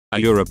A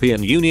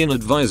European Union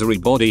advisory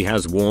body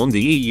has warned the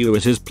EU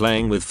it is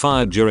playing with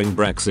fire during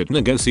Brexit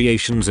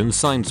negotiations, and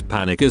signs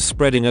panic is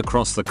spreading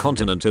across the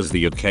continent as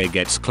the UK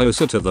gets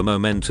closer to the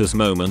momentous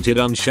moment it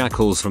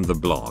unshackles from the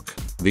bloc.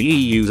 The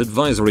EU's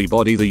advisory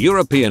body, the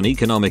European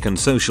Economic and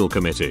Social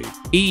Committee,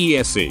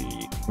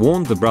 EESC,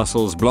 warned the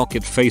Brussels bloc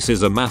it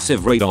faces a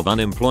massive rate of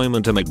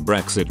unemployment amid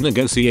Brexit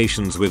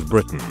negotiations with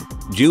Britain.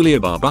 Julia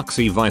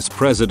Barbuxi, vice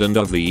president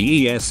of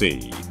the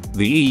EESC,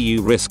 the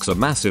EU risks a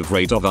massive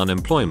rate of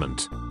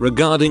unemployment.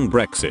 Regarding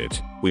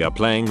Brexit, we are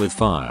playing with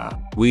fire.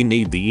 We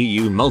need the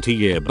EU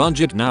multi-year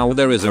budget now.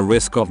 There is a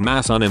risk of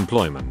mass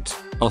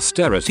unemployment.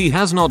 Austerity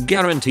has not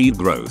guaranteed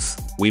growth.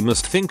 We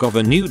must think of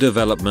a new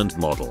development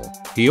model.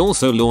 He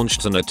also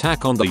launched an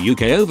attack on the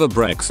UK over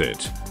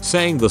Brexit,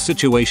 saying the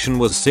situation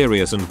was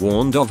serious and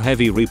warned of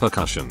heavy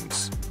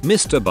repercussions.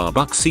 Mr.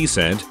 Barbuxi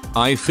said,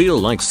 "I feel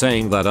like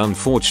saying that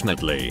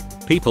unfortunately,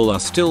 people are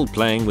still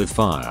playing with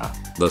fire.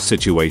 The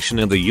situation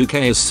in the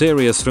UK is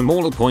serious from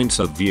all points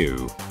of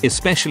view,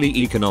 especially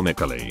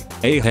economically.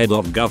 A head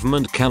of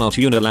government cannot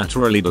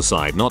unilaterally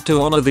decide not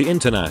to honor the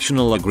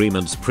international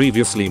agreements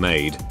previously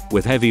made,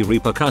 with heavy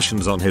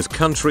repercussions on his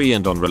country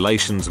and on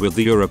relations with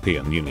the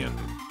European Union."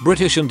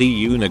 British and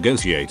EU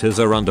negotiators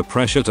are under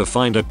pressure to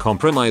find a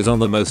compromise on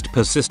the most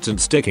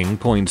persistent sticking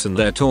points in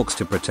their talks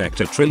to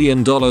protect $1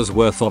 trillion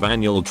worth of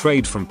annual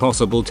trade from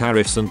possible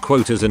tariffs and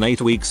quotas in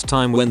 8 weeks'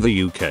 time when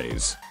the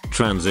UK's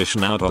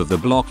transition out of the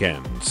bloc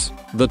ends.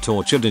 The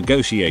tortured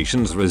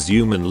negotiations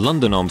resume in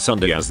London on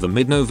Sunday as the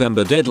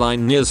mid-November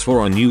deadline nears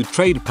for a new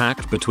trade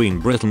pact between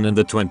Britain and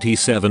the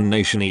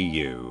 27-nation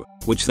EU,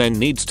 which then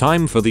needs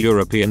time for the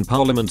European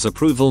Parliament's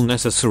approval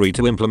necessary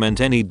to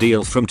implement any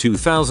deal from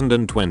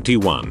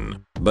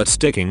 2021. But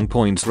sticking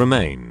points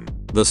remain.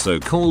 The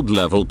so-called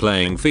level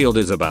playing field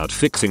is about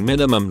fixing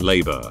minimum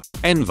labor,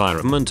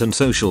 environment and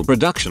social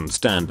production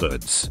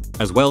standards,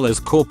 as well as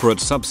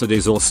corporate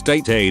subsidies or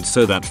state aid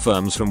so that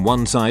firms from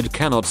one side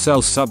cannot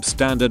sell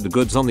substandard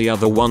goods on the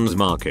other one's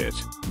market.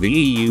 The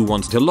EU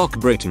wants to lock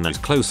Britain as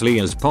closely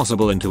as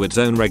possible into its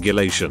own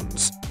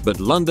regulations, but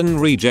London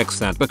rejects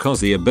that because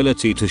the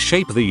ability to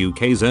shape the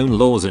UK's own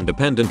laws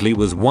independently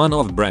was one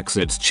of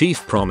Brexit's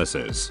chief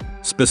promises.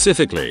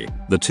 Specifically,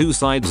 the two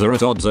sides are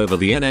at odds over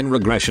the NN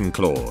regression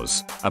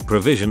clause, a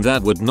provision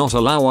that would not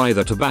allow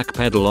either to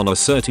backpedal on a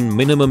certain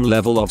minimum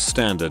level of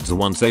standards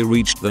once they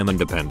reached them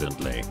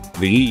independently.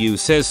 The EU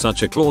says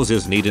such a clause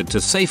is needed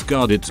to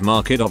safeguard its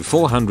market of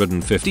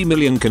 450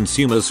 million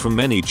consumers from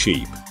any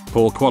cheap,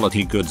 poor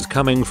quality goods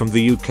coming from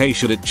the UK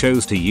should it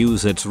choose to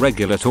use its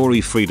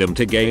regulatory freedom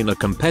to gain a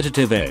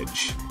competitive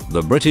edge.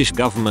 The British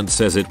government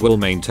says it will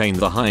maintain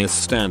the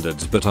highest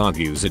standards but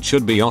argues it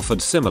should be offered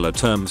similar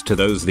terms to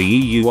those the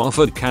EU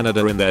offered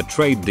Canada in their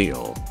trade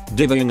deal.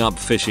 Divvying up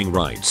fishing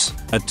rights,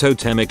 a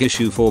totemic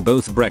issue for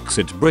both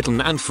Brexit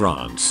Britain and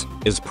France,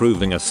 is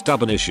proving a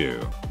stubborn issue.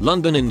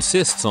 London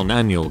insists on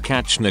annual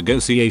catch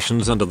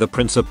negotiations under the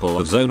principle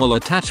of zonal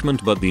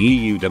attachment, but the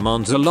EU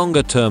demands a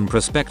longer-term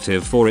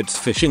perspective for its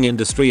fishing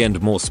industry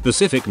and more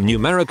specific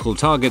numerical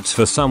targets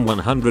for some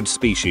 100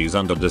 species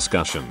under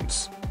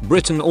discussions.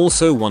 Britain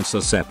also wants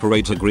a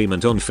separate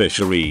agreement on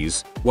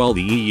fisheries, while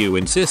the EU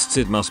insists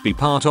it must be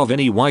part of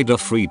any wider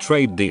free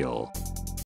trade deal.